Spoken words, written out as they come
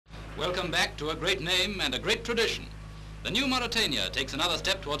Welcome back to a great name and a great tradition. The new Mauritania takes another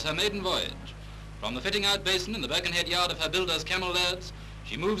step towards her maiden voyage. From the fitting out basin in the Birkenhead yard of her builder's camel lairds,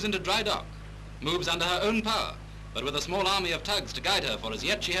 she moves into dry dock, moves under her own power, but with a small army of tugs to guide her, for as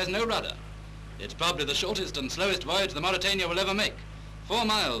yet she has no rudder. It's probably the shortest and slowest voyage the Mauritania will ever make, 4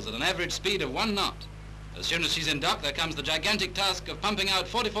 miles at an average speed of 1 knot. As soon as she's in dock, there comes the gigantic task of pumping out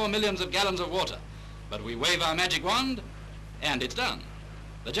 44 millions of gallons of water. But we wave our magic wand, and it's done.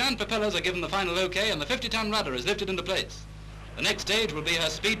 The giant propellers are given the final okay, and the 50-ton rudder is lifted into place. The next stage will be her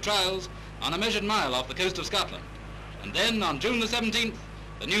speed trials on a measured mile off the coast of Scotland. And then, on June the 17th,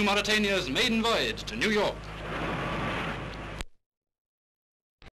 the new Mauritania's maiden voyage to New York.